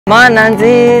mana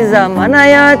nziza mana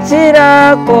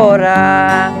yacirakora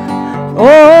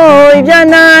oh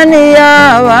ibyananiye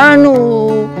abantu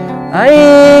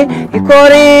ai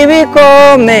ikora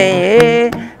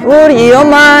ibikomeye burya iyo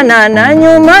mana na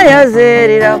nyuma ya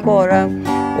zeri irakora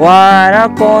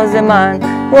warakoze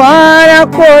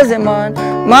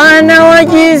mana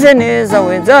wagize neza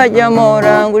we nzajya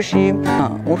mpora ngushima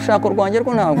urushako rwanjye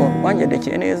rwo ntabwo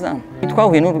rwangendekeye neza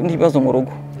twahuye n'ibibazo mu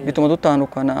rugo bituma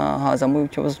dutandukana hazamo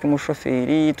ikibazo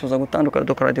cy'umushoferi tuza gutandukana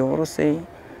dukora divorce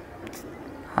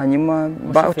hanyuma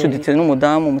bacuditse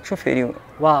n'umudamu umushoferi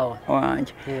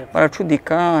wanjye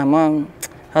baracudika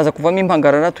haza kuvamo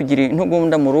impagarara tugira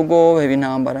intugunda mu rugo heba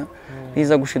intambara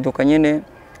biza gushiduka nyine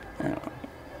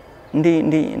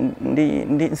ndi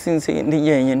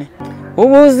yenyine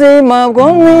ubuzima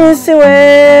bwo mwisi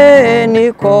we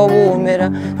niko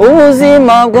bumera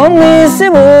ubuzima bwo mwisi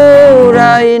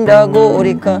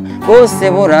burahindagurika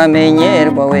bwose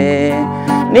buramenyerwa we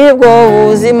nibwo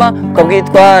buzima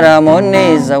ukabwitwaramo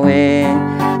neza we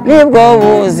nibwo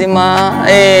buzima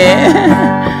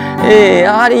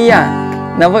hariya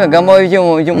navugagamo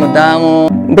iby'umudamu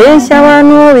mbeshya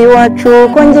abantu biwacu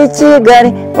ko njye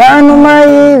Kigali bantuma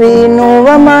y'ibintu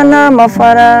bamana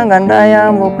amafaranga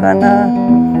ndayambukana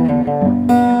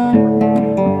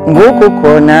nguko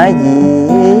uko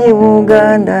nagiye i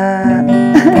Buganda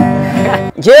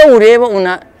njyewe ureba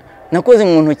nakoze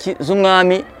mu ntoki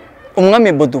z'umwami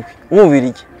Boduwe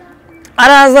w'Ububirigi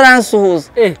araza aransuhuza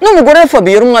n'umugore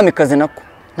Fabien umwamikazi nako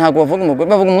ntabwo bavuga umugore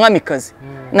bavuga umwamikazi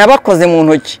nabakoze mu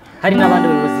ntoki hari n'abandi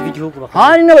bayobozi b'igihugu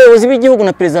hari n'abayobozi b'igihugu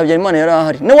na perezida Habyarimana yari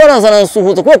ahari nawe araza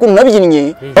aransuhuza kubera ukuntu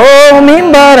nabyinnye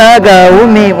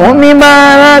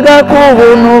umimbaraga ku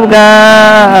buntu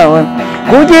bwawe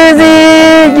kugeza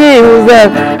igihe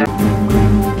uzaza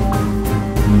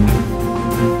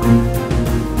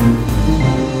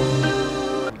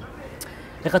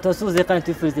reka tubasuhuze kandi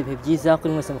tubifurize ibihe byiza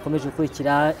kuri mwese mukomeje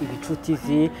gukurikira IBICU TV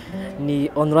ni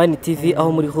online TV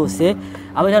aho muri hose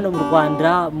abari hano mu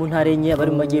Rwanda mu ntara enye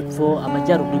abari mu majyepfo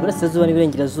amajyaruguru iburasirazuba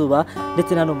n'iburengerazuba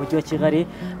ndetse hano mu mujyi wa Kigali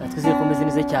twizeye ko meze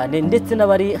neza cyane ndetse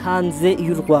n'abari hanze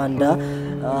y'u Rwanda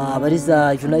abari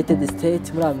za United States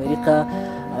muri Amerika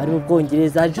abari mu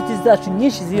Bwongereza inshuti zacu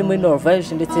nyinshi ziri muri Norvège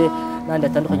ndetse n'andi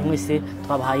atandukanye mwese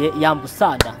twabahaye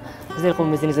yambusana twizeye ko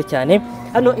meze neza cyane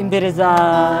hano imbere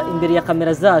ya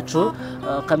kamera zacu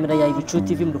kamera ya IBICU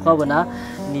TV muri kwabona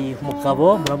ni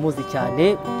umugabo muramuzi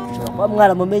cyane ushobora kuba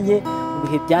mwaramumenye mu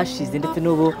bihe byashize ndetse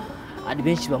n'ubu ari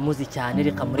benshi bamuzi cyane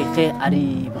reka mureke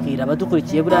aribwira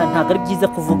abadukurikiye buriya ntabwo ari byiza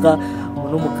kuvuga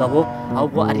umuntu w'umugabo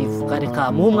ahubwo arivuga reka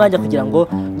muhe umwanya kugira ngo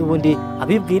n'ubundi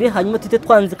abibwire hanyuma tuhite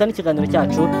twanzika n'ikiganiro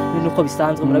cyacu ibintu uko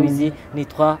bisanzwe murabizi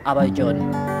nitwa Abaryohe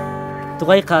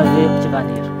tugahe ikaze mu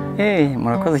kiganiro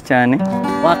murakoze cyane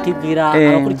wakibwira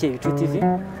abakurikiye IBICU TV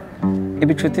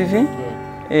IBICU TV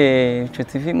IBICU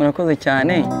TV murakoze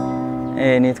cyane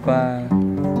nitwa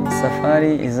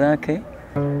Safari Isaac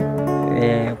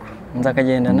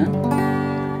nzakagendana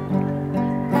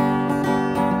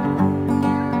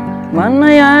mana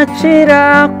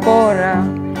yacirakora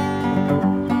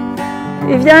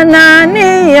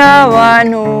ibyananiye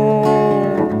abantu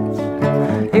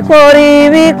ikora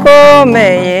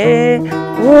ibikomeye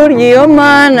burya iyo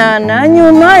mana na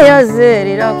nyuma ya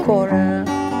zeri irakora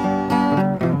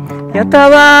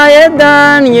yatabaye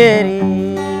Danieli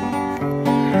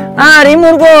ari mu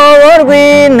rwobo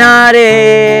rw'intare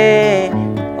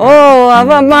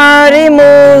avamo ari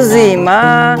muzima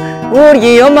burya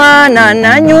iyo mana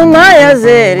na nyuma ya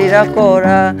zeri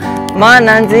irakora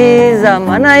mana nziza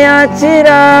mana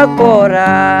yacirakora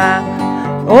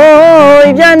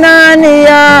ibyananiye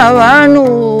abantu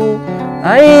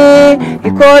ai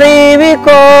ikora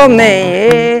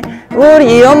ibikomeye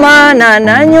burya iyo mana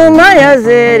na nyuma ya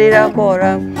zeri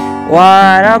irakora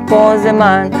warakoze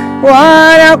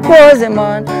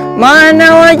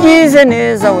mana wagize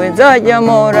neza we nzajya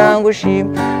mpora ngushima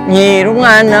nkiri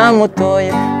umwana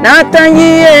mutoya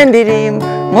natangiye ndirimba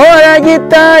nkora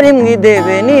gitari mu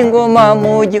idebe n'ingoma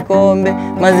mu gikombe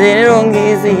maze rero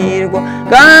ngizihirwa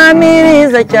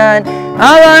kamiriza cyane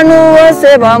abantu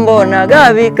bose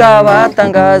bambonaga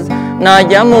bikabatangaza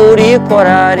najya muri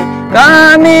korari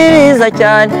kamiriza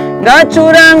cyane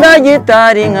ngacuranga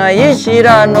gitari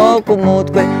nkayishyira no ku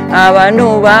mutwe abantu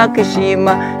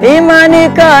bakishima Imana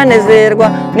ikanezerwa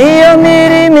niyo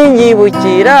mirimo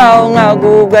inyibukira aho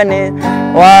nkagubwa neza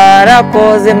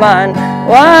warakoze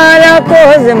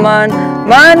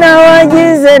mana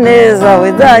wagize neza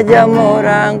we nzajya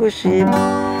mpora ngushima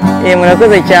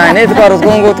murakoze cyane twari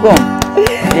utwo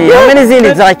hamwe n'izindi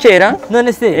za kera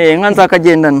none se nka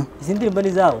nzakagendana izi ndirimbo ni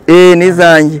zawe ni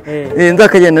izanjye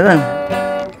nzakagendana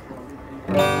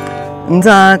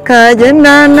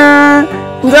nzakagendana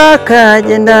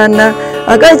nzakagendana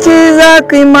agakiza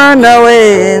k'Imana we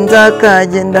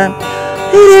nzakagendana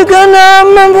iriga nta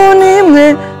mpamvu n'imwe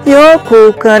yo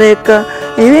kukareka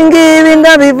ibi ngibi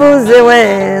ndabivuze we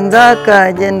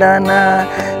nzakagendana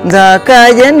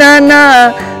nzakagendana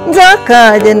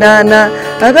nzakagendana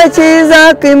agakiza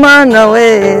k'Imana we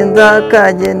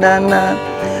nzakagendana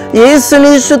Yesu ni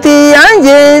inshuti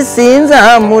yanjye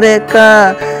sinzamureka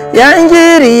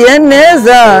yangiriye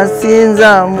neza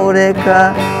sinzamureka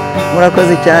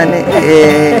murakoze cyane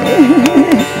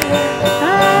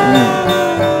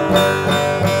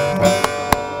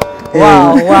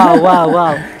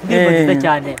wow indirimbo nziza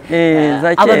cyane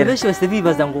abantu benshi bose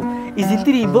bibaza ngo izi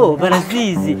ndirimbo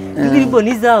barazizi indirimbo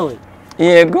ni izawe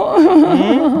yego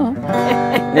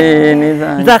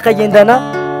nzakagendana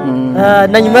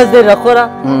na nyuma ze rirakora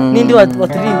n'indi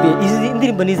waturirimbiye izi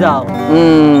ndirimbo ni izawe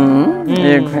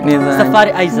yego ni izawe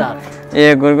Safari Isaac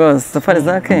yego rwose Safari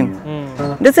Isaac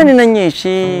ndetse ni na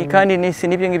nyinshi kandi n'isi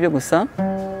n'ibyo ngibyo gusa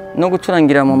no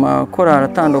gucurangira mu makorali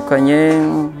atandukanye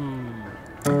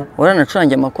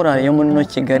uranacurangira amakorali yo muri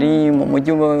Kigali mu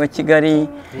mujyi wa Kigali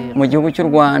mu gihugu cy'u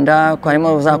Rwanda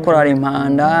harimo za korali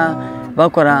Impanda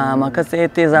bakora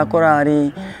amakasete za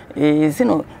korali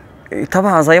zino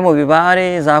itabaza yo mu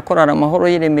bibare za korali Amahoro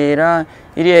y'i Remera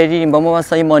iriya iririmbamo ba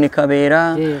Simon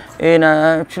Kabera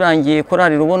nacurangiye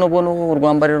korali Rubonobono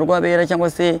urwambariro rw'abera cyangwa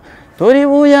se Tori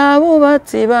buya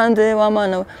bubatsi banze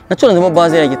wamana nacuranzemo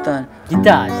base ya gitari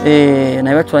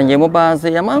nayo bacurangiyemo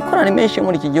base y'amakorali menshi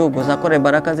muri iki gihugu za korali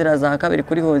Baraka zira za kabiri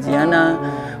kuri Hoziyana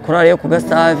korali yo ku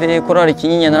Gasave korali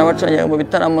Kinyinya n'abacurangira mu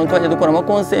bitaramo twajya dukora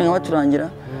amakonseri nk'abacurangira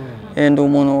ndi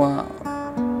umuntu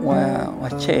wa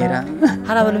kera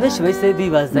hari abantu benshi bahise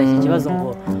bibaza iki kibazo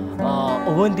ngo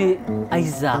ubundi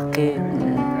Isaac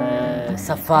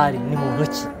Safari ni muntu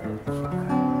ki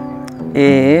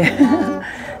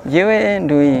yewe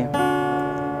ndi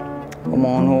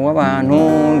umuntu w'abantu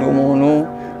ndi umuntu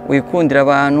wikundira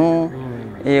abantu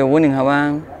ubundi nkaba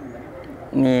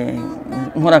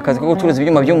nkora akazi ko gucuruza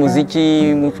ibyuma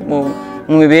by'umuziki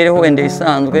mu mibereho wenda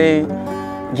isanzwe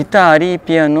gitari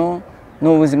piano ni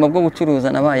ubuzima bwo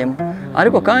gucuruza nabayemo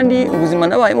ariko kandi ubuzima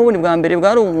nabayemo ubundi bwa mbere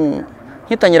bwari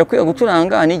nkitangira kwiga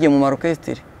gucuranga nigiye mu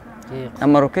marokesitiri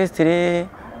amarokesitiri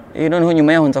noneho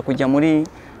nyuma yaho nza kujya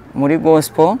muri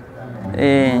gospel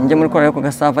njya muri korali yo ku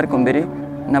Gasave ariko mbere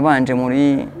nabanje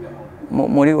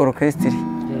muri orokesitiri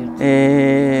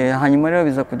hanyuma rero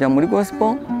biza kujya muri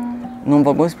gospel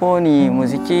numva gospel ni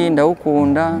muziki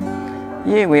ndawukunda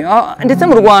yewe ndetse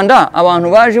mu Rwanda abantu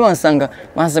baje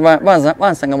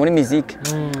bansanga muri muziki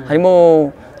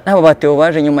harimo n'abo bateo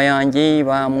baje nyuma yanjye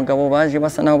ba Mugabo baje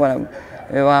basa naho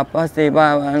ba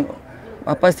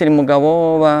pasiteri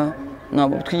Mugabo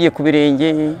twigiye ku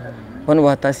birenge bano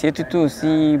batasiye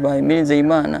Titusi ba Emilize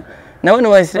Imana nabone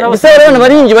gusa rero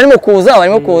baringi barimo kuza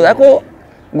ariko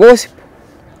gospel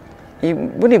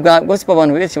buri bwa gospel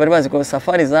abantu benshi bari bazi ko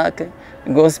Safari Isaac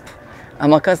gospel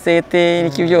amakasete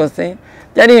n'iki byose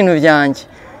byari ibintu byanjye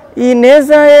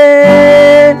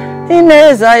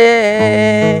ineza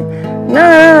ye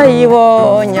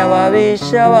narayibonye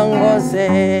ababisha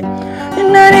bangoze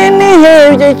nari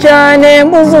nihebye cyane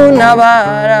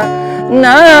mbuzunabara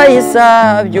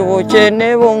narayisabye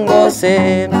ubukene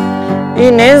bungose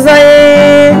ineza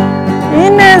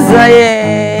ye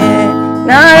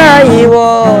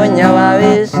narayibonye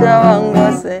ababisha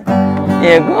bangose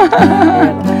yego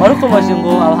wari ukomeje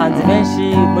ngo abahanzi benshi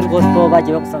muri gospel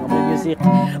bagiye bagusanga muri music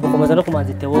ukomeza no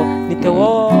kumanza Theo ni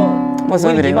Theo bose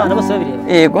babireba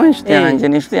yego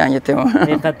inshuti yanjye Theo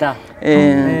reka da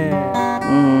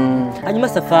hanyuma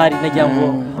Safari nagira ngo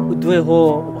uduheho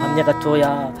ubuhamya gatoya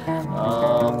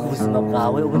ku buzima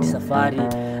bwawe ubundi Safari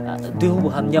duheho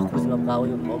ubuhamya ku buzima bwawe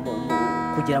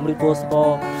kugera muri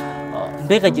gospel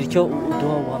mbega gira icyo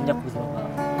uduha ubuhamya ku buzima bwawe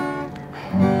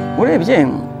urebye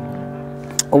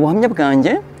ubuhamya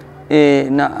bwanjye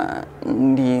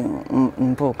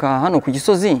mvuka hano ku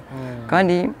Gisozi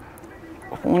kandi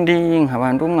ubundi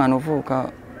nkabandi umwana uvuka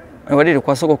warire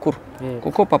kwa sogokuru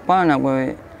kuko papa ntabwo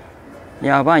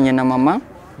yabanye na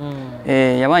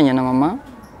mama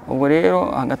ubwo rero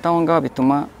hagati aho ngaho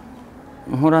bituma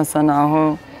nkura nsa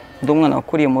naho ndi umwana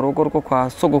wakuriye mu rugo rwo kwa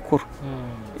sogokuru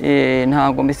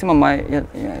ntabwo mbese mama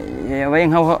yabaye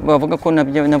nkaho bavuga ko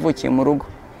navukiye mu rugo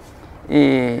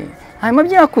hanyuma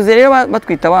byakuze rero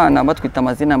batwita abana batwita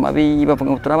amazina mabi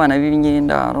bavuga ngo turi abana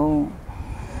b'imyendaro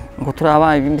ngo turi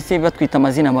abana mbese batwita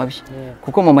amazina mabi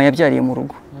kuko mama yabyariye mu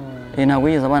rugo ntabwo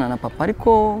yigeze abana na papa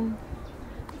ariko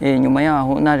nyuma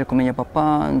yaho naje kumenya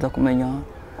papa nza kumenya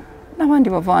n'abandi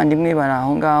bavandimwe bari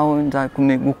aho ngaho nza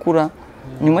gukura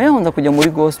nyuma yaho nza kujya muri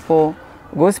gospel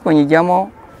gospel nyijyamo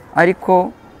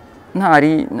ariko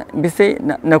ntari mbese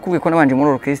nakubwiye ko nabanje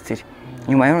muri orchestre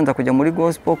nyuma yaho nza kujya muri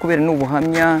gospel kubera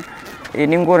n'ubuhamya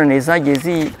n'ingorane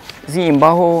zagiye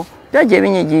zimbaho byagiye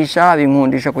binyigisha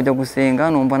binkundisha kujya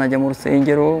gusenga numva najya mu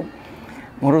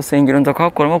rusengero nza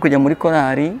kuhakoramo kujya muri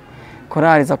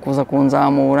korali za kuza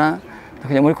kunzamura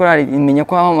kujya muri korali imenya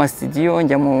ko haba studio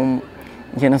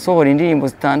njye nasohora indirimbo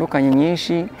zitandukanye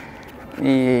nyinshi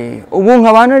ubu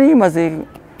nk'abana ari maze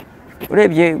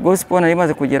urebye gospel nari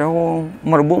maze kugeraho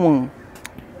mu album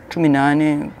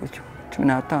 18 gutyo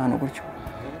 15 gutyo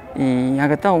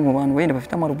hagati aho mu bantu wenda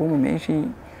bafite amarubumu menshi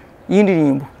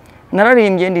y'indirimbo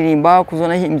nararimbye ndirimba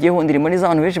kuzona himbyeho ndirimbo n'izo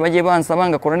abantu benshi bagiye bansaba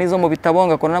ngakora n'izo mu bitabo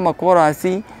ngakora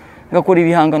n'amakorasi ngakora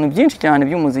ibihangano byinshi cyane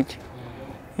by'umuziki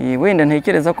wenda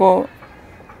ntekereza ko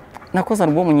nakoze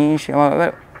alubumu nyinshi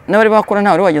n'abari bakora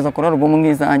ntawe wageza kuri alubumu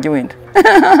nk'izanjye wenda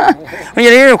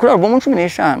rero kuri alubumu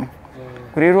 15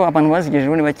 rero abantu bazigejeje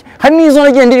ni bake hari n'izo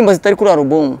nagiye indirimbo zitari kuri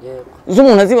alubumu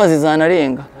z'umuntu azibaza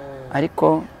zanarenga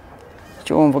ariko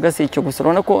cyo mvuga si cyo gusa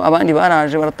urabona ko abandi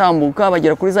baraje baratambuka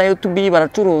bagera kuri za YouTube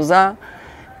baracuruza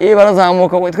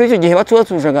barazamuka tw'icyo gihe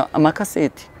batuzaga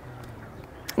amakaseti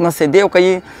CD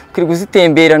ukayikiri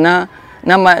guzitemberana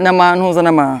n'amantuza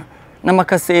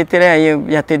n'amakaseti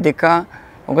ya TDK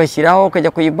ugashyiraho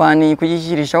ukajya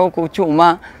kuyishyirishaho ku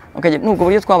cyuma nubwo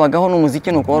buryo twabagaho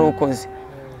n'umuziki nuko wari ukoze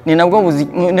ni nabwo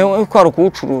twari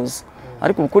kuwucuruza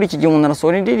ariko kuri iki gihe umuntu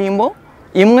arasohora indirimbo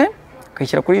imwe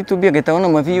akayishyira kuri YouTube agahita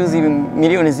abona views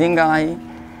miliyoni zingahe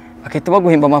akahita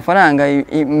baguhemba amafaranga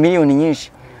miliyoni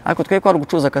nyinshi ariko twari kwari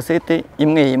gucuruza kasete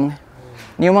imwe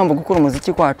niyo mpamvu gukora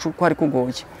umuziki kwacu kwari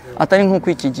kugoye atari nk'uko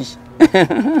iki gihe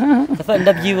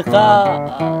ndabyibuka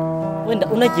wenda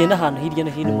unagiye n'ahantu hirya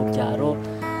no hino mu byaro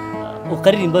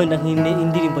ukaririmba wenda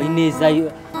nk'indirimbo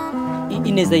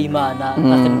ineza y'Imana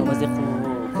akandi bamaze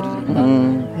kuririmba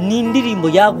ni indirimbo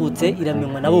yagutse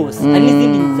iramenywa na bose hari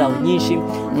n'izindi zawe nyinshi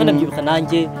kandi ndabyibuka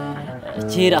nanjye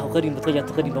kera aho karimbo twajya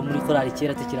tukarimba muri korali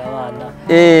kera tukiri abana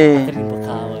akarimbo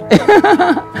kawe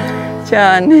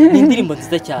cyane ni indirimbo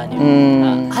nziza cyane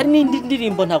hari n'indi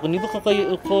ndirimbo ntabwo nibuka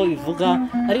ko ivuga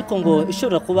ariko ngo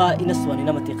ishobora kuba inasobanura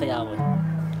n'amateka yawe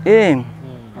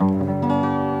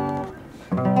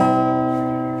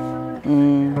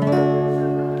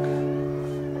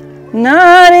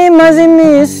nari maze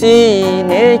iminsi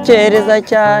ntekereza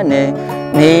cyane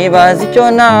nibaza icyo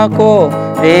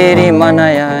nakorera Imana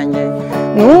yanjye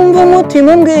numva umutima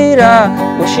umbwira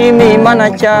gushimira Imana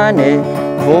cyane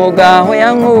vuga aho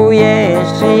yankuye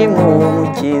shima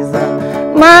umukiza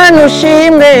Mana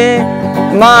ushimwe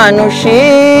Mana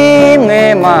ushimwe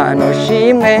Mana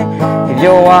ushimwe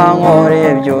ibyo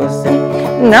wankoreye byose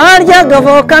naryaga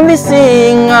voka mbisi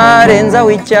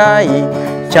nkarenzaho icyayi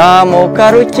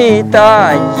cyamuka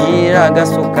rukitagira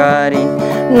agasukari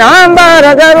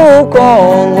nambaraga ruko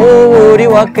nk'uburi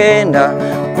wa kenda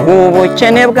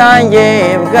ubukene bwanjye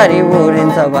bwari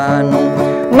burenze abantu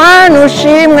Mana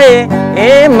ushimwe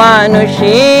Mana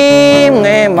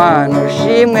ushimwe Mana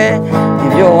ushimwe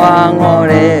ibyo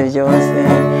wankoreye byose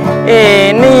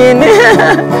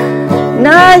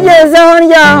nagezeho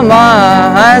ndyama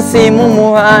hasi mu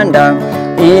muhanda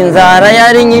inzara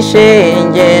yari nyishe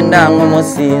ngenda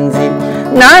nk'umusinzi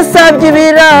nasabye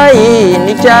ibirayi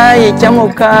n'icyayi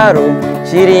cy'amukaro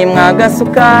kirimwo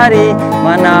agasukari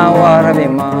Mana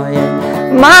warabimaye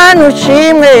Mana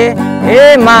ushimwe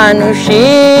Mana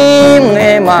ushimwe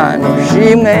Mana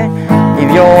ushimwe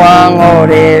ibyo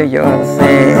wankoreye byose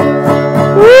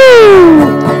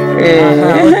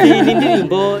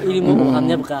indirimbo irimo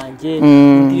ubuhamya bwanjye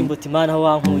indirimbo ati Mana aho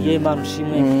wankuye Mana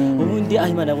ushimwe ubundi aho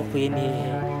Imana yagukuye ni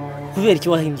kubera iki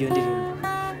wahimbye iyo ndirimbo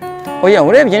oya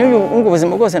urebye n'ubwo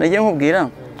buzima bwose nagiye nkubwira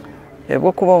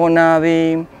bwo kubaho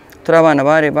nabi turi abana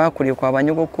bakuriye kwa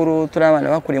banyogokuru turi abana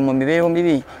bakuriye mu mibereho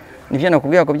mibi nibyo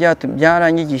nakubwira ko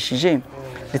byaranyigishije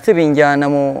ndetse binjyana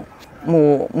mu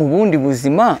bundi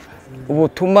buzima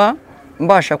butuma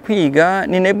mbasha kwiga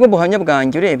ni nabwo buhamya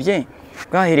bwanjye urebye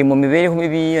bwahereye mu mibereho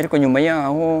mibi ariko nyuma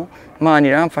yaho Imana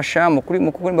iramfasha mu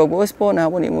kuririmba gospel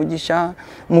nahaboneye umugisha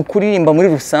mu kuririmba muri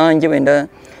rusange wenda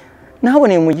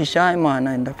nahaboneye umugisha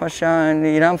Imana ndafasha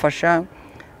iramfasha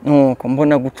nuko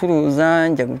mbona gucuruza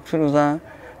njya gucuruza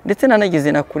ndetse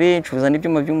nanagize na kure ncuruza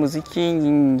n'ibyuma by'umuziki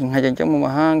nkajya mu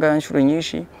mahanga inshuro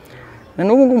nyinshi na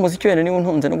n'ubu ngubu umuziki wenda niwo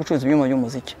ntunze no gucuruza ibyuma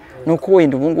by'umuziki nuko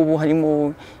wenda ubu ngubu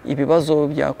harimo ibibazo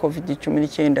bya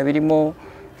COVID-19 birimo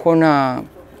ko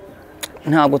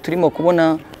ntabwo turimo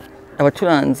kubona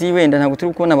abacuranzi wenda ntabwo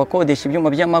turi kubona abakodesha ibyuma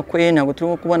by'amakwe ntabwo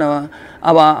turimo kubona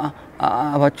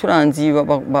abacuranzi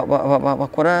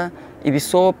bakora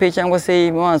ibisope cyangwa se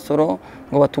imasoro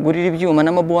ngo batugurire ibyuma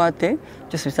n'amabuwate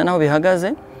byose bisa naho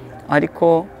bihagaze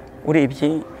ariko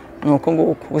urebye nuko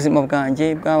ngo ubuzima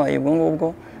bwanjye bwabaye ubwo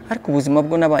ngubwo, ariko ubuzima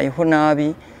bwo nabayeho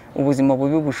nabi, ubuzima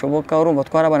bubi bushoboka. Urumva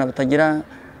twari abana batagira,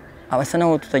 abasa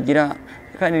naho tutagira,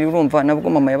 kandi urumva nabwo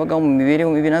mama yabagaho mu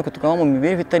mibereho mibi, natwe tukabaho mu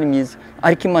mibereho itari myiza,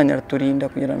 ariko Imana iraturinda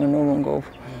kugira ngo n'ubu ngubu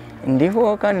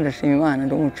ndiho kandi ndashima Imana.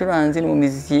 Ndi umucuranzi, ni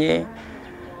umuzisiye,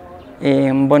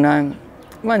 mbona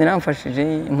Imana iramfashije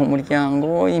mu muryango,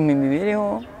 mu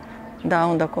mibereho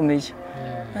ndaho ndakomeye,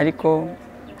 ariko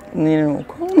ni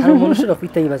nuko. Hari umuntu ushobora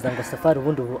kwita yibaza ngo Safari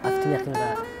ubundi ubu afite imyaka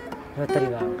ingahe niba atari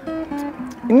ibanga?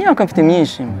 Imyaka mfite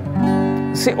myinshi,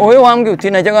 si wowe wambwiye uti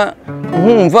najyaga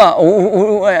nkumva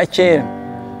kera,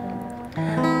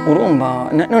 urumva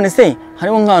none se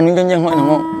hariho nk'ahantu njya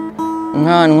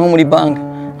nk'ahantu nko muri banki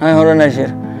nk'ahora na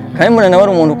jera, kandi mbona nawe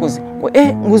ari umuntu ukuze ngo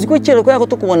nguzi ko kera ko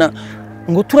tukubona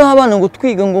ngo turi abana ngo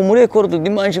twiga ngo muri ekoro de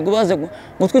dimanche ngo baze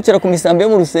ngo twicara ku misambi yo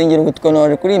mu rusengero ngo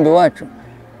tukanaje kurimba iwacu.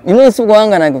 Ni nonse ubwo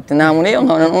wangana gute? Nta muntu yo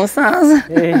nkabona n'umusaza.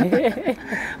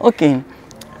 Okay,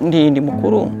 ndi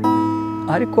mukuru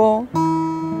ariko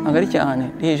agari cyane,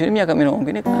 hejuru y'imyaka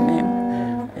 40 kameme,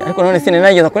 ariko none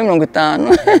sinageza kuri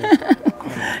 50.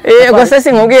 Gusa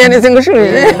sinkubwiye neza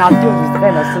ngushubije. Nabyumvise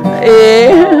kandi nasubije.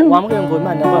 Wambwiye ngo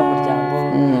Imana yabaye umuryango,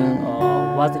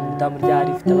 wazanye umudamu ryari,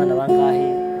 ufite abana bangahe?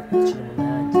 Ukiri mu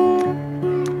myanya.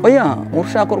 Oya,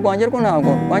 urushako rwanjye rwo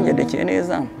ntabwo rwangendekeye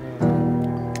neza,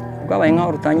 rwabaye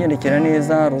nk'aho rutangendekera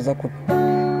neza, ruza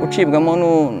gucibwamo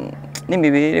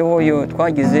n'imibereho yo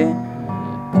twagize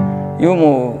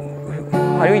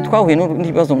hari twahuye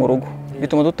n'ibibazo mu rugo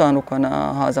bituma dutandukana,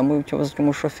 hazamo ikibazo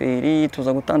cy'umushoferi,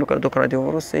 tuza gutandukana dukora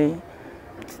divorce,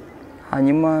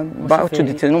 hanyuma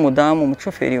bacuditse n'umudamu,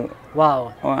 umushoferi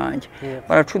wanjye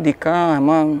baracudika,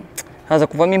 haza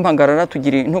kuvamo impangarara,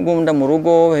 tugira intugunda mu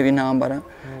rugo, heba intambara,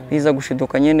 biza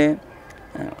gushiduka nyine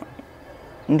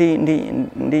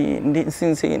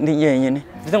ndi jyenyine.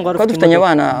 Twari dufitanye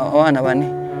abana 4,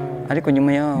 ariko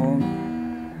nyuma yaho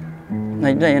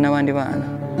najyanye n'abandi bana,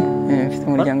 mfite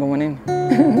umuryango munini.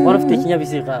 Wari ufite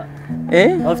ikinyabiziga?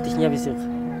 Wari ufite ikinyabiziga?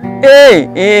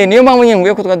 Niyo mpamvu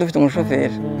nyinguye ko twari dufite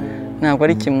umushoferi, ntabwo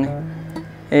ari kimwe,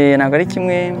 ntabwo ari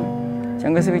kimwe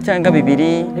cyangwa se cyangwa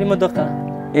bibiri. Imodoka?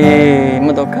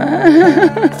 Imodoka.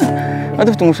 Twari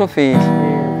dufite umushoferi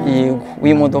yego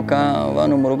w'imodoka,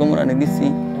 abantu mu rugo muri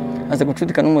anegisi, aza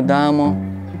gucudika n'umudamu,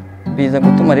 biza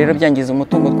gutuma rero byangiza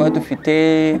umutungo twari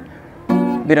dufite,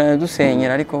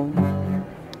 biradusenyera, ariko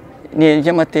ni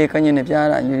iby'amateka nyine,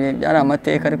 byari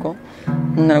amateka, ariko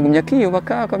naragumye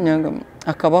akiyubaka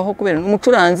akabaho, kubera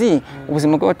n'umucuranzi.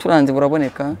 Ubuzima bw'abacuranzi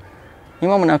buraboneka, niyo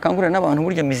mpamvu nakangurira n'abantu,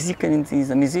 burya muzike ni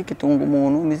nziza, muzike itunga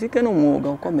umuntu, muzike ni umwuga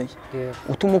ukomeye,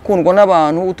 utuma ukundwa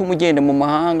n'abantu, utuma ugenda mu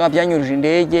mahanga, byanyuruje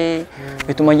indege,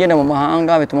 bituma ngenda mu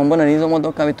mahanga, bituma mbona n'izo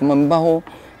modoka, bituma mbaho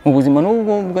mu buzima.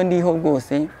 N'ubwo ndiho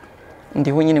bwose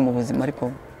ndiho nyine mu buzima,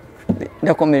 ariko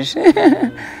ndakomeje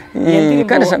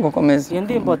kandi nshaka gukomeza. Iyo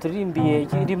ndirimbo turirimbiye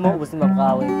irimo ubuzima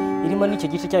bwawe, irimo n'icyo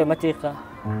gice cy'ayo mateka?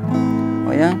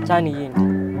 Oya, cyane iyindi.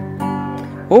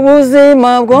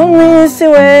 Ubuzima bwo mu isi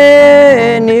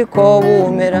we niko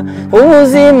bumera,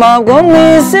 ubuzima bwo mu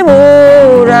isi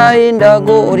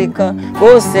burahindagurika,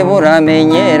 bwose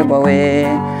buramenyerwa we,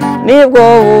 nibwo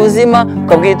buzima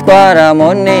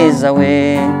ukabwitwaramo neza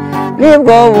we,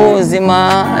 nibwo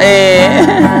buzima.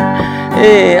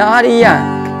 Hariya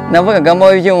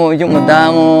navugagamo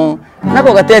iby'umudamu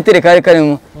nako gatetere kari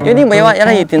karimo, iyo ndirimbo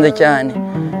yarayitinze cyane.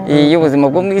 Y'ubuzima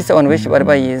bwo mu isi abantu benshi bari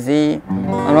bayizi,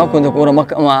 abantu bakunze kugura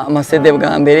amasede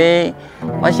bwa mbere,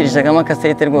 bashyiririshagamo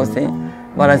akasete rwose,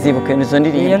 barazibuka izo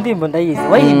ndirimbo. Iyo ndirimbo ndayizi.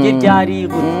 Wayirimbye ryari?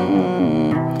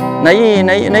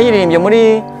 Nayiririmbye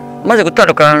muri maze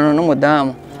gutandukana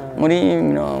n'umudamu muri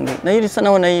 90, isa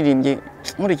naho nayiririmbye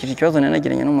nkurikije ikibazo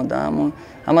nanagiranye n'umudamu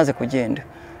amaze kugenda.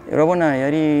 Urabona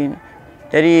yari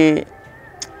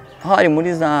hari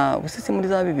muri za busisi muri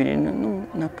za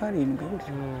 2007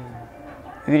 gutyo,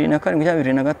 2007 cyangwa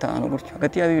 2005 gutyo,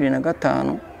 hagati ya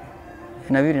 2005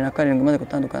 na 2007 maze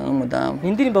gutandukana n'umudamu. Ni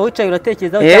indirimbo wicaye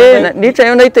uratekerezaho cyangwa?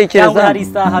 Nicaye ndayitekereza. Cyangwa hari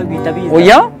isaha bitabiza?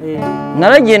 Oya,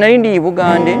 naragiye nari ndi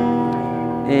Bugande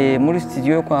muri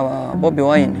studio yo kwa Bobby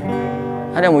Wine,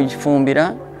 hariya mu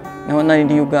Gifumbira, naho nari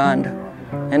ndi Uganda.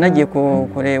 Nagiye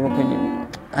kureba,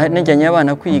 najyanye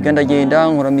abana kwiga, ndagenda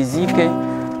nkora muzike,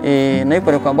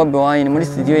 nayikora kwa Bobby Wine muri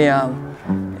studio yabo.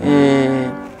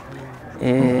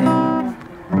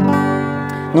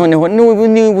 Noneho ni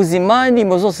ubuzima,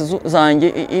 indirimbo zose zanjye,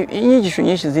 inyigisho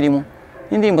nyinshi zirimo,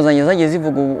 indirimbo zanjye zagiye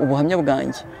zivuga ubuhamya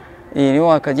bwanjye. Niyo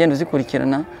wakagenda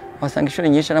uzikurikirana wasanga ishuri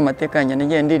nyinshi ari amateka yanjye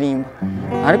nagiye ndirimba,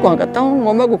 ariko hagati aho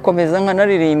ngomba gukomeza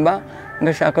nkanaririmba,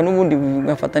 ngashaka n'ubundi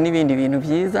ngafata n'ibindi bintu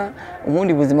byiza,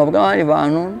 ubundi buzima bw'abandi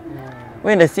bantu,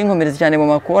 wenda sinkomereze cyane mu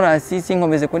makorasi,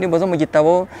 sinkomeze ku ndirimbo zo mu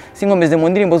gitabo, sinkomeze mu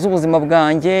ndirimbo z'ubuzima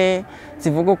bwanjye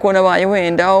zivuga ko nabaye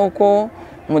wenda uko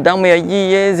umudamu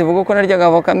yagiye, zivuga ko naryaga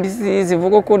avoka mbisi,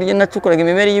 zivuga ko nacukuraga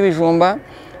imibere y'ibijumba.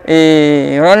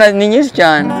 Ni nyinshi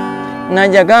cyane.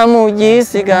 Najyaga mu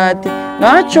gisigati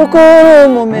ngacukura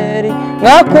umumeri,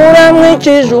 ngakuramo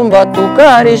ikijumba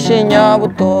tukarisha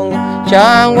inyabutongo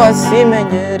cyangwa se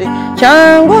imengeri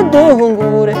cyangwa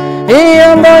uduhungure,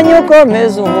 iyo mbonye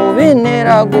ukomeza ubu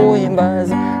bintera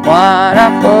guhimbaza.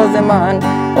 Warakoze Mana,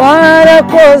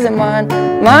 warakoze Mana,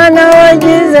 Mana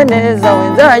wagize neza we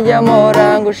nzajya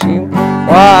mpora ngushima.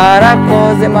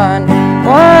 Warakoze Mana,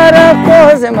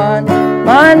 warakoze Mana,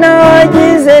 Mana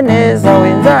wagize neza we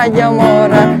nzajya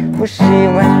mpora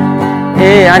ngushima.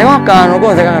 Hariho akantu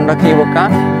rwose ndakibuka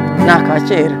ni aka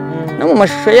kera, no mu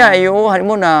mashusho yayo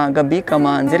harimo na Gaby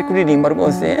Kamanzi ari kuririmba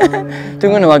rwose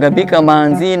turi na Gaby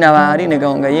Kamanzi na Aline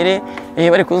Gahongayire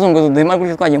bari kuzunguza uduhema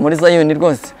gutyo twagiye muri Zayoni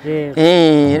rwose.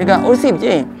 Rega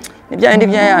usibye ibya bindi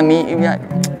bya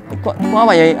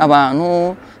twabaye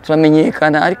abantu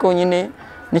turamenyekana, ariko nyine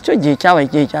nicyo gihe cyabaye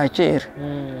igihe cya kera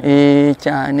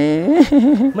cyane.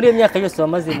 Muri iyo myaka yose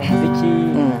wamaze mu muziki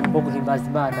wo guhimbaza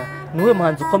Imana, niwe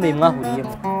muhanzi ukomeye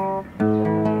mwahuriyemo?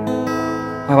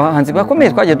 Abahanzi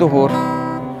bakomeye twagiye duhura,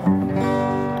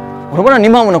 urabona ni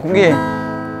impamvu nakubwiye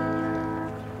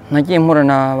nagiye mpura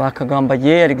na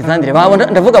bakagambagiye Alexandre,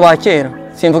 ndavuga ba kera,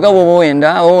 simvuga bo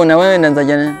wenda wenda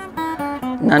nzajya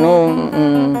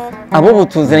abo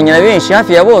butuziranye na benshi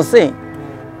hafi ya bose,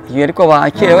 iyo ariko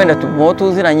ba kera wenda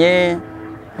tuziranye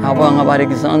abo nka ba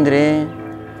Alexandre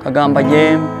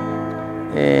Kagambagiye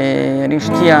ari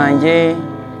inshuti yanjye,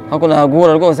 ako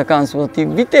nagura rwose akansubiza ati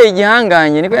biteye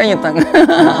igihanganye, niko yanyitaga.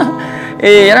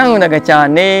 Yarankundaga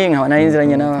cyane, nkaba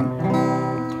narinziranye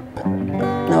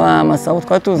n'abamasabo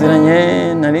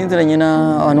twatuziranye, narinziranye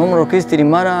n'abantu bo muri orchestre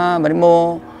Impara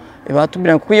barimo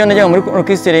batubwira, kuko iyo najyaga muri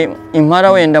orchestre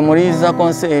Impara wenda muri za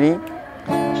konseri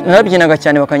narabyinaga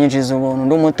cyane bakanyinjiza ubuntu.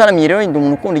 Ndi umutaramyi rero, ndi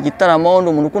umuntu ukunda igitaramo, ndi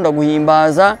umuntu ukunda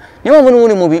guhimbaza, niyo mpamvu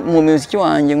n'ubundi mu muziki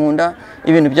wanjye nkunda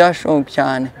ibintu bya show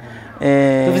cyane.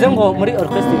 Tuvuze ngo muri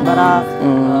orchestre Impara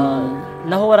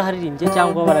naho waraharirimbye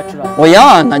cyangwa waracuranga?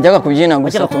 Oya, najyaga kubyina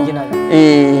gusa.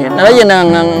 Naragenda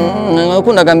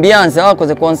nakundaga ambiance,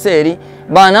 abakoze konseri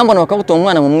banambona bakaguta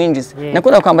umwana mu mwinjize.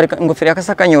 Nakundaga kwambara ingofero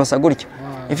y'akasakanyosa gutya,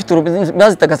 ifite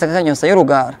bazitaga akasakanyosa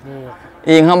y'urugara.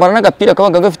 Nkambara n'agapira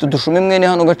kabaga gafite udushumi mwene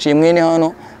hano gaciye mwene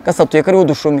hano gasatuye kariho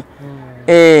udushumi.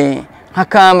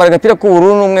 Nkakambara agapira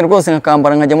k'ubururu n'umwe rwose,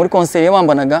 nkakambara nkajya muri konseri.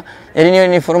 Yabambanaga yari niyo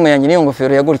uniforme yanjye niyo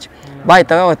ngofero ya gutya,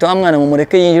 bahitaga bati wa mwana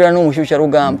mumureke yinjira n'umushyushya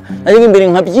rugamba. Najyaga imbere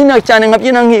nkabyina cyane,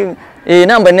 nkabyina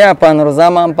nambaye n'aya pantaro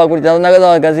za mampa gutya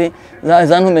n'agagazi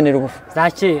za ntumenera ubufu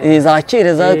za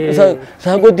kera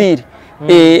za godiri.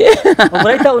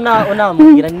 Urahita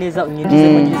unambwira neza unyinjize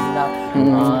mu izina,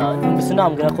 mbese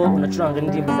unambwira ko unacuranga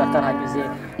indirimbo za karahanyuze,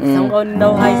 cyangwa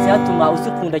naho hahise hatuma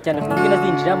usukunda cyane kubyina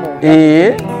zinjiramo?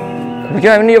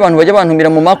 Buryo niyo abantu bajya bantumira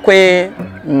mu makwe,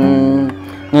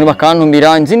 none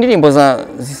bakantumira nzi indirimbo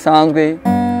zisanzwe.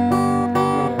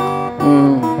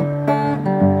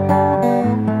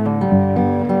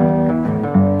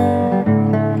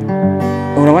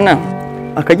 Urabona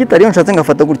akagitari iyo nshatse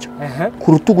ngafata gutyo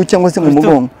ku rutugu cyangwa se mu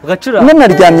mugongo,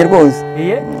 naryamye rwose,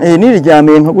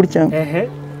 niriryamiye nka gutya.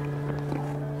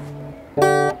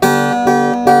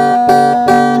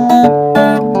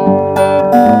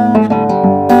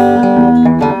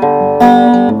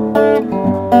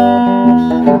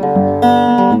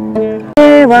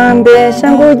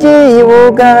 Bambesha ngo ugiye i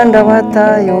Buganda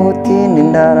bataye utindi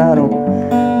ndararuka,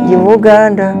 njye i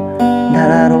Buganda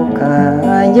ndararuka,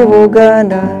 njye i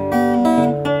Buganda.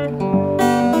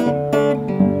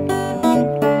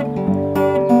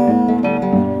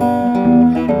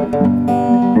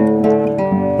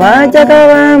 Bajyaga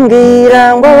bambwira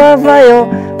ngo bavayo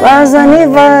bazana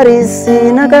ivarisi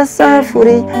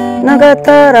n'agasafuri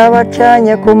n'agatara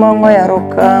bacanye ku manywa ya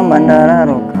Rukama,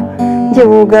 ndararuka njye i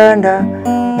Buganda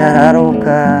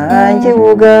ndararuka, njye i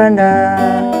Buganda.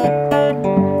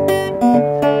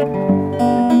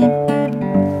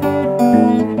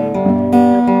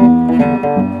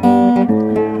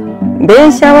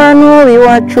 Mbeshya abantu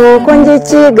b'iwacu ko njye i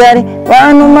Kigali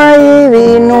bantuma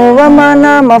y'ibintu bamana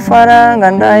amafaranga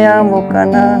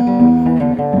ndayambukana,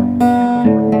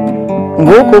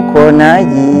 nguko uko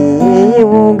nagiye i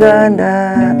Buganda.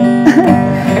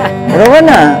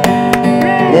 Urabona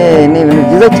ni ibintu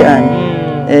byiza cyane.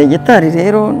 Gitari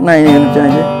rero ni ibintu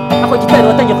byanjye. Ako gitari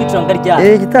watangiye kwicuranga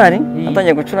ryari? Gitari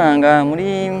natangiye gucuranga muri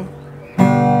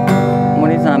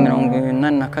za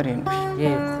 87.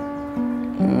 Yego.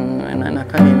 87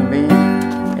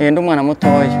 ndi umwana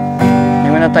mutoya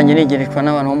niwe natangiye nigirishwa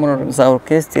n'abantu bo muri za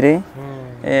orchestre.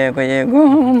 Yego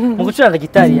mu gucuranga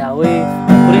gitari yawe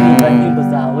kuririmba indirimbo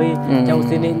zawe cyangwa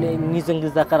se n'izo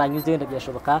ngizo zakaranyuze wenda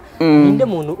byashoboka ninde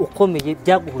muntu ukomeye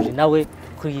byaguhuje nawe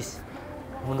ku isi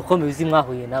umuntu ukomeye uzi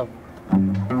mwahuye nawe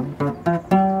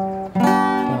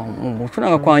mu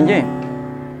gucuranga kwanjye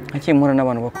nagiye mpura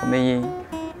n'abantu bakomeye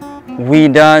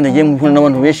wida nagiye mpura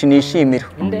n'abantu benshi nishimira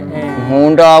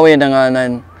nkunda wenda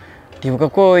ndibuka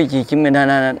ko igihe kimwe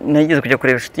nageze kujya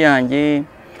kureba inshuti yanjye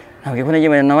ntabwo ko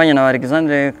nagiye nabanye na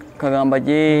Alexandre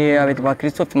Kagambage abitwa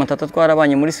Christophe Matata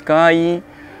twarabanye muri Sky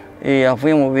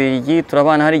avuye mu Bubiligi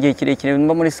turabana hari igihe kirekire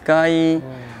mba muri Sky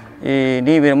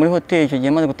nibera muri hotel icyo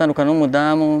gihe maze gutandukana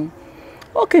n'umudamu.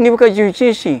 Nibuka igihe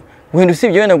cyinshi wenda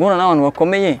usibye wenda guhura n'abantu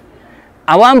bakomeye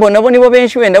abambona bo nibo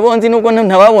benshi wenda bonzi nubwo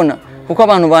ntababona kuko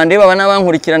abantu bandeba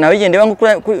banabankurikirana bigende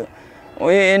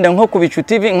wenda nko ku IBICU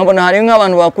TV nkabona hari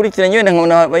nk'abantu bakurikiranye wenda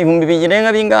nkabona ibihumbi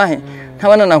birenga bingahe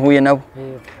ntabana nahuye nabo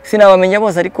sinabamenya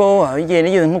bose ariko igihe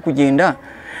nigeze nko kugenda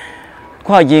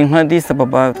twagiye nka Addis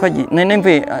Ababa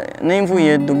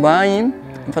nemvuye Dubai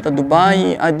mfata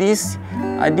Dubai Addis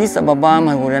Ababa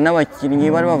mpahurira n'abakinnyi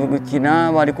bari bavuye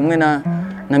gukina bari kumwe na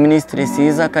Ministre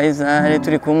Siza Kaizare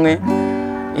turi kumwe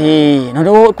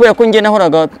noneho kubera ko ngiye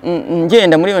nahoraga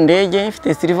ngenda muri iyo ndege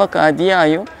mfite silver card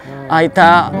yayo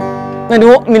ahita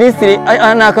noneho Ministre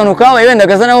akantu kabaye wenda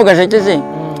gaza naho gashekeje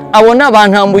abona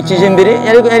bantambukije mbere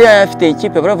yari afite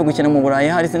ikipe baravuga gukina mu Burayi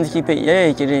hari sinzi ikipe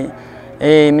yarekeje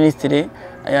Ministre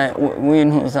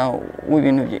w'intuza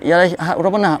w'ibintu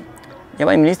urabona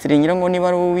yabaye Ministre nyirango niba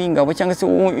ari uw'ingabo cyangwa se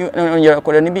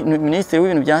yarakorera Ministre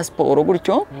w'ibintu bya siporo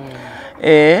gutyo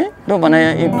ndobana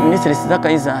Ministre Siza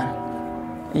Kaizara.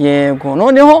 Yego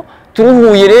noneho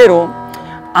turuhuye rero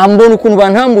ambona ukuntu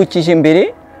bantambukije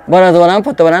mbere baraza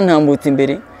baramfata barantambutse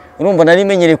imbere urumva nari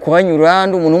menyere kuhanyura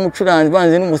ndi umuntu w'umucuranzi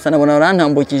banze n'umusana bona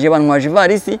barantambukije bantwaje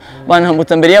ivarisi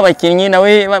bantambutsa mbere y'abakinnyi nawe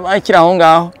akira aho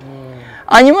ngaho.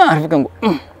 Hanyuma aravuga ngo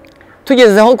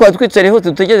tugeze aho kwa twicare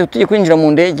hose tujye kwinjira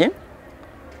mu ndege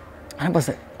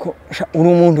arambasa ko uri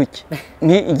umuntu ki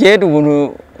ni igenda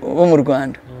ubuntu bo mu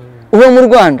Rwanda uba mu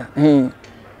Rwanda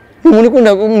umuntu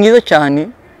ukunda mwiza cyane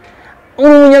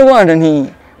uri umunyarwanda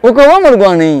ukaba mu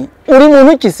Rwanda uri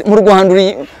muntu ki mu Rwanda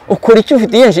ukora icyo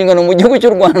ufitiye inshingano mu gihugu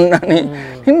cy'u Rwanda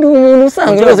ndi umuntu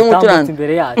usanzwe wese muturanze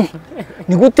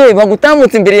ni gute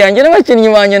bagutambutse imbere yanjye n'abakinnyi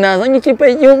banjye nazanye ikipe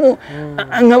y'igihugu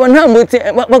nkaba ntambutse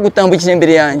bagutambukije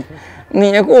imbere yanjye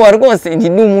ni nyakubahwa rwose ndi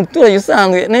umuturage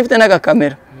usanzwe nafite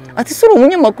n'agakamera ati sura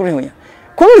umunyamakuru hoya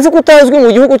kubizi kutazwi mu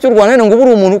gihugu cy'u Rwanda ngo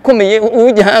buri umuntu ukomeye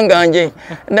w'igihangange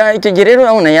icyo gihe rero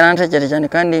urabona yaranshakira cyane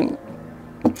kandi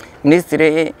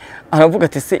Ministre aravuga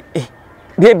ati se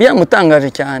byamutangaje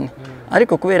cyane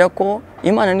ariko kubera ko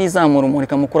Imana nizamura umuntu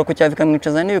ikamukura ku cyavika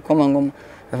mwicaza n'ibikomangoma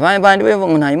bandi bevo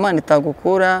ngo nta Imana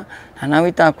itagukura nta nawe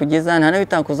itakugeza nta nawe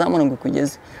itakuzamura ngo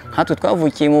kugeze hatwe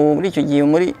twavukiye muri icyo gihe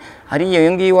muri hari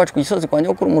iyo ngiyi wacu ku gisozi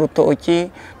kwanje ko mu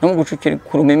rutoki no mu gucukira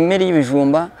ku rumemeri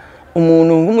y'ibijumba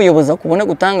umuntu ngumuyoboza kubona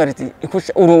gutangara ati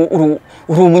uri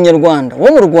umunyarwanda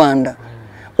wo mu Rwanda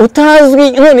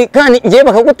utazwi none kandi ngiye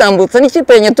bakagutambutsa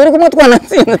n'ikipe yenye turi kumwe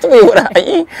twanatsinze tuvuye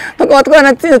Burayi tukaba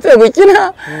twanatsinze tuye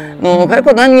gukina no ariko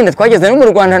nyine twageze no mu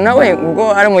Rwanda nawe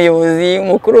ubwo ari umuyobozi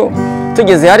mukuru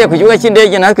tugeze hariya ku kibuga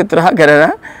cy'indege natwe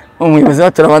turahagarara umuyobozi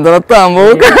wacu turabanza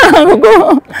aratambuka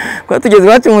kuko tugeze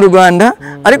iwacu mu Rwanda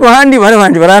ariko handi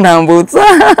barabanje barantambutsa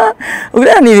ubwo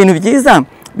ni ibintu byiza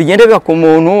bigenda biba ku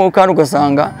muntu kandi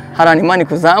ugasanga hari Imana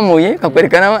ikuzamuye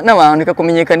kakwerekana n'abantu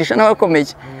ikakumenyekanisha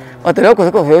n'abakomeye watari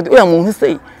wakoze ko uriya muntu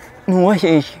se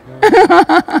ntuwaheye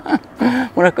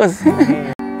murakoze.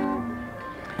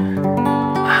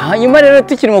 Hanyuma rero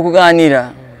tukirimo kuganira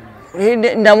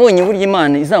ndabonye burya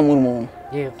Imana izamura umuntu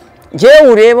njyewe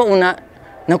ureba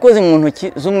nakoze mu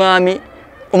ntoki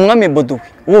umwami Boduwe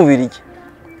w'Ububiligi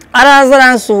araza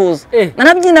aransuhuza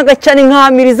nanabyinaga cyane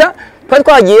nkamiriza twari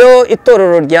twagiyeyo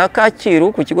itorero rya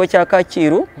Kacyiru ku kigo cya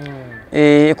Kacyiru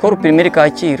Ecole Primaire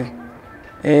Kacyiru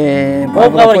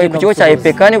ku kigo cya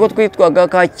EPK niko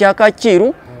twitwaga cya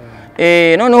Kacyiru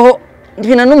noneho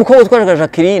ndivina n'umukobwa twaraga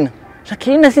Jacqueline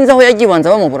sinzi aho yagibanza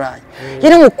ba mu Burayi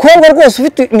yari umukobwa rwose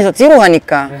ufite imisatsi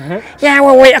y'uruhanika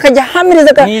yawe we akajya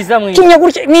hamiriza kinya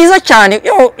gutya mwiza cyane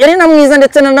yari na mwiza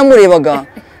ndetse nanamurebaga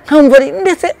nkamva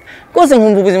ndetse rwose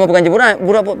nkumva ubuzima bwanjye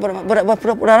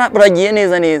buragiye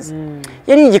neza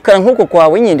yari igikara nk'uko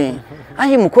kwawe nyine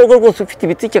ahi umukobwa rwose ufite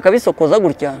ibitike kabisokoza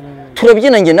gutya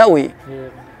turabyina nge nawe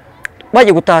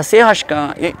baje gutaha CHK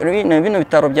bino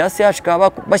bitaro bya CHK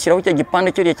bashyiraho cyo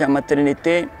gipande cyo cya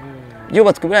maternité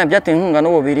byubatswe bya byateye inkunga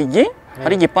n'Ububiligi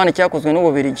hari igipande cyakozwe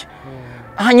n'Ububiligi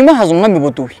hanyuma haza umwami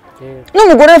Boduwe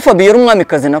n'umugore Fabien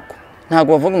umwamikazi nako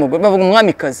ntabwo bavuga umugore bavuga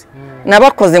umwamikazi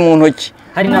nabakoze mu ntoki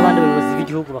hari n'abandi bayobozi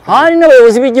b'igihugu hari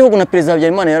n'abayobozi b'igihugu na perezida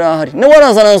Habyarimana yari ahari nawe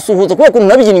araza aransuhuza kubera ukuntu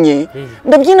nabyinnye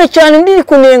ndabyina cyane ndi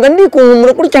kunenga ndi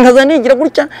kunkumura gutya nkaza nigira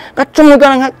gutya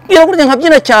ngacumugana nkagira gutya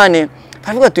nkabyina cyane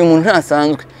bavuga ati uyu muntu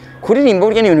ntasanzwe kuririmba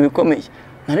burya ni ibintu bikomeye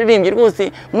naririmbye rwose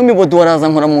n'imibodo waraza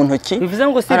nkora mu ntoki bivuze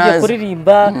ngo usibye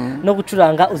kuririmba no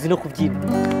gucuranga uzi no kubyina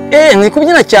ni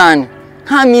kubyina cyane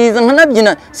nkamiriza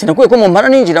nkanabyina sinakuye ko mu mpara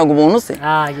ninjiraga ubuntu se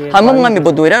hanyuma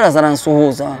umwamibodo yari araza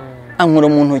aransuhuza ankora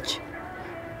mu ntoki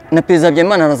na perezida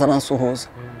Habyarimana araza aransuhuza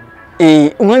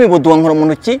umwamibodo wankora mu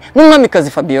ntoki n'umwamikazi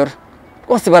Fabiola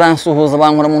rwose baransuhuza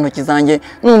bankora mu ntoki zanjye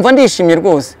numva ndishimye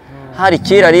rwose hari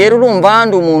kera rero urumva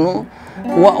ndi umuntu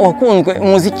wakunzwe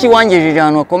umuziki wangejeje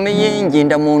ahantu hakomeye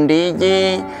ngenda mu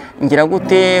ndege ngira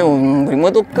gute ngura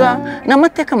imodoka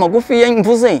n'amateka magufi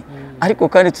mvuze ariko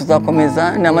kandi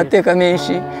tuzakomeza ni amateka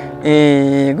menshi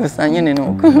gusa nyine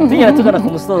nuko tugera tugana ku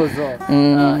musozo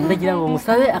ndagira ngo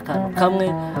musabe akantu kamwe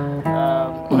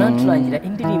urancurangira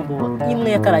indirimbo imwe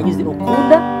y'akarangizi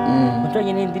ukunda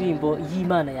uncurangire n'indirimbo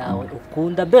y'Imana yawe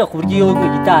ukunda mbega ku buryo iyo uri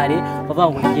gitare bavuga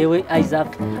ngo ngewe Isaac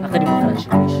akarimo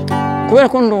karashimisha kubera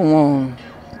ko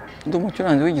ndi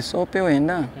umucuranzi w'igisope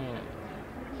wenda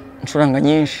ncuranga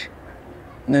nyinshi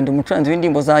ndi umucuranzi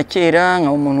w'indirimbo za kera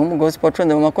nkaba umuntu w'umugospel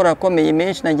wacuranze mu makoro akomeye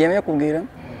menshi nagiye muyakubwira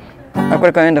ariko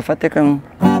reka wenda afate kamwe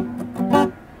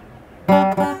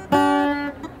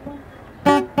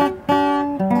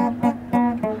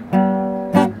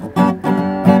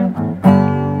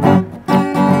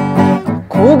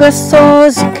ku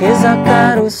gasozi keza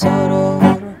ka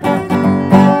Rusororo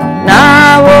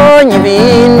nabonye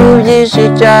ibintu byinshi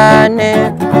cyane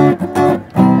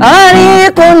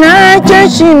ariko ntacyo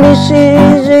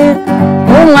nshimishije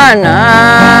nk'umwana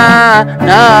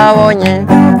nabonye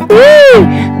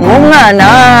nk'umwana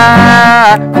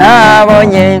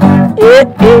nabonye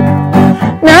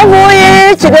navuye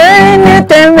Kigali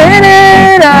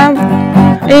nitemberera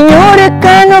inyura i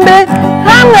Kanombe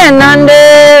hamwe na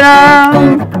Ndera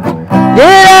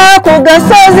ngera ku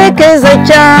gasozi keza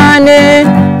cyane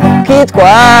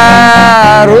kitwa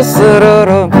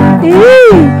Rusororo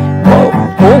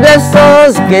ku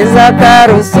gasozi keza ka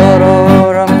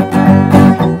Rusororo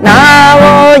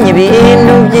nabonye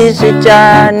ibintu byinshi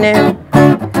cyane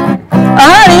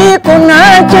ariko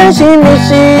ntacyo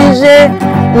nshimishije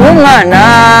nk'umwana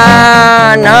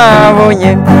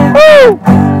nabonye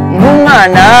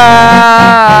nk'umwana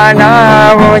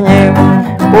nabonye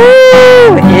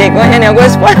yego nyine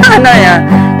gospel naya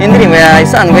indirimbo ya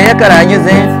isanzwe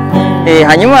y'akaranyuze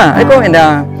hanyuma ariko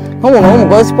wenda nk'umuntu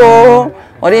w'umugospel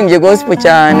warimbye gospel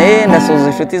cyane ndasuhuza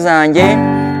inshuti zanjye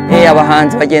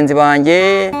abahanzi bagenzi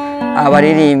banjye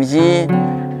abaririmbyi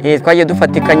twagiye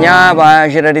dufatikanya ba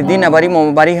Gerardine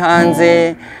bari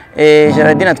hanze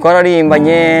Gerardine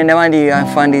twararimbanye n'abandi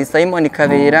afandi Simon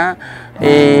Kabera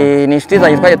ni inshuti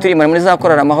zanjye twagiye turimbana muri za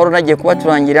korara amahoro nagiye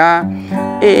kubaturangira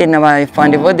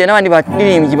n'abafandi Vode n'abandi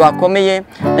baririmbyi bakomeye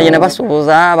nagiye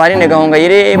nabasuhuza Barine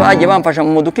Gahongayire bagiye bamfasha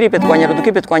mu duklipe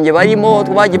twanjye barimo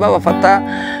bagiye babafata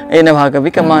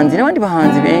n'abagabika manzi n'abandi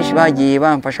bahanzi benshi bagiye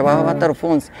bamfasha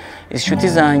batarufunze inshuti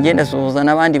zanjye ndasuhuza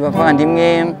n'abandi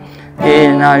bavandimwe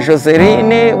na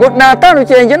Joseline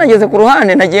natandukanye njye nageze ku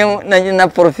ruhande nagiye na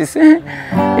Professeur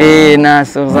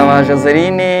nasuhuza ba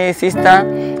Joseline sister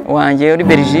wanjye uri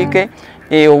Belgique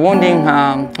ubundi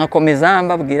nkakomeza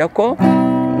mbabwira ko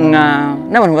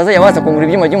n'abantu bazajya baza kungura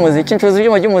ibyuma by'umuziki ncuruza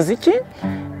ibyuma by'umuziki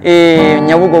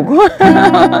Nyabugogo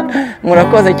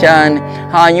murakoze cyane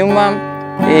hanyuma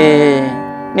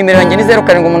nimero yanjye ni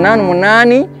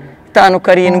 0788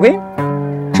 57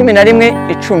 11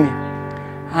 10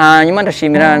 hanyuma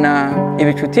ndashimira na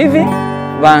IBICU TV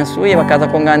bansuye bakaza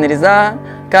kunganiriza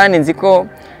kandi nzi ko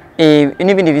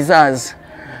n'ibindi bizaza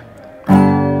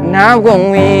ntabwo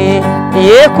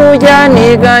nkwiye kujya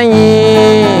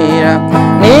niganyira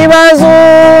nibaza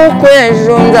uko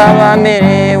ejo nzaba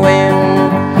merewe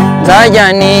nzajya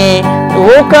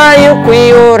nibuka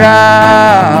yukwiyora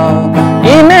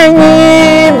imenye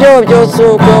ibyo byose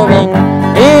uko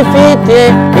ifite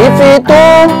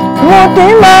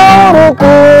umutima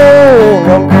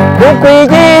w'urukundo kuko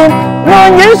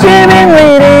nyinshi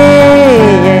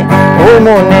binkwiriye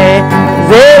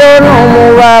umunezero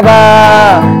n'umubaba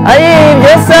ari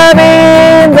ibyo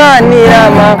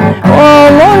sabinzanirama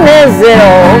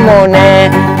umunezero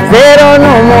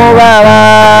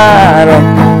n'umubabaro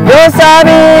byose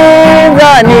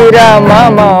abinzanirama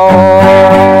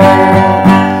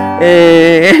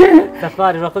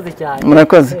Safari urakoze cyane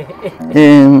murakoze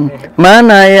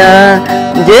mana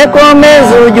yanjye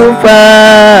komeza ujye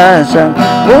ufasha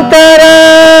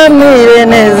utaramire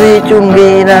neza icyo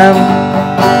umbwira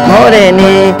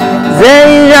nkoreni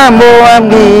zeye ijambo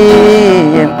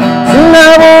wambwiye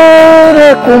sinabure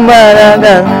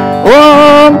kumbaraga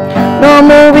no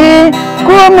mubi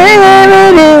kumenya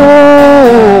biri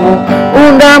ubu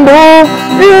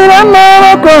undamburira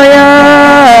amaboko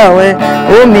yawe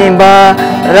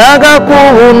umimbaraga ku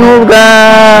buntu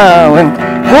bwawe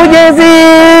kugeza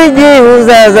igihe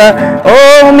uzaza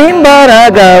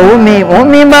umimbaraga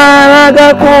umimbaraga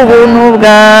ku buntu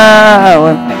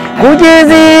bwawe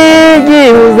kugeza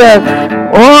igihe uzaza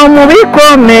mu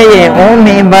bikomeye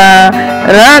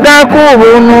umimbaraga ku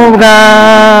buntu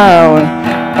bwawe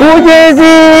kugeza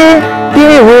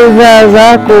igihe uzaza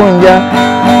kunjya